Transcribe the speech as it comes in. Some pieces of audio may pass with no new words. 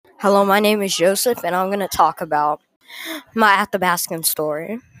Hello, my name is Joseph, and I'm going to talk about my Athabascan story.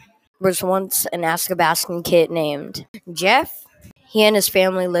 There was once an Athabascan kid named Jeff. He and his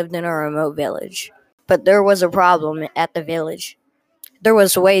family lived in a remote village, but there was a problem at the village. There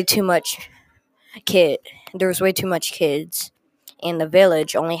was way too much kid. There was way too much kids, and the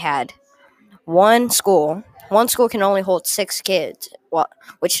village only had one school. One school can only hold 6 kids,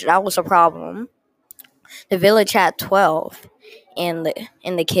 which that was a problem. The village had 12, and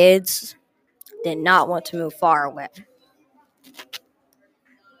the kids did not want to move far away.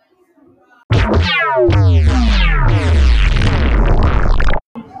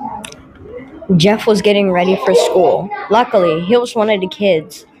 Jeff was getting ready for school. Luckily, he was one of the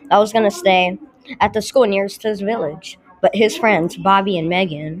kids that was going to stay at the school nearest to his village. But his friends, Bobby and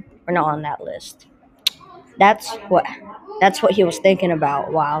Megan, were not on that list. That's what that's what he was thinking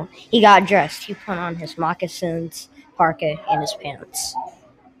about while he got dressed. He put on his moccasins, parka, and his pants.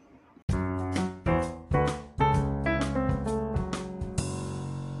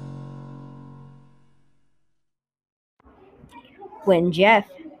 When Jeff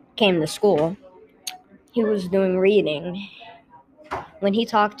came to school, he was doing reading. When he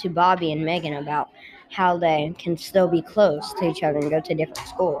talked to Bobby and Megan about how they can still be close to each other and go to different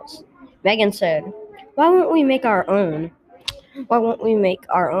schools, Megan said, "Why won't we make our own? Why won't we make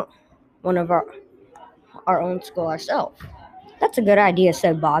our own one of our own school ourselves?" "That's a good idea,"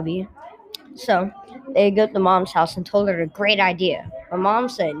 said Bobby. So they go to Mom's house and told her a great idea. But Mom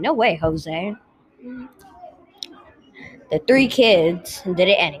said, "No way, Jose." The 3 kids did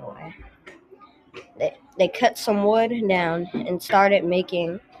it anyway. They cut some wood down and started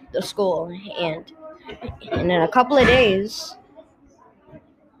making the school, and in a couple of days,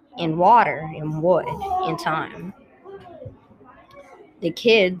 in water, in wood, in time, the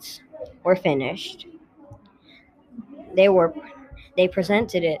kids were finished. They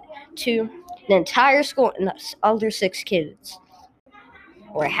presented it to the entire school, and the other 6 kids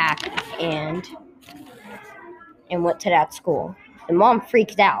were happy and went to that school. The mom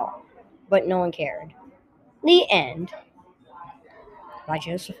freaked out, but no one cared. The end, by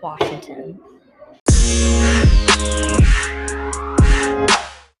Joseph Washington.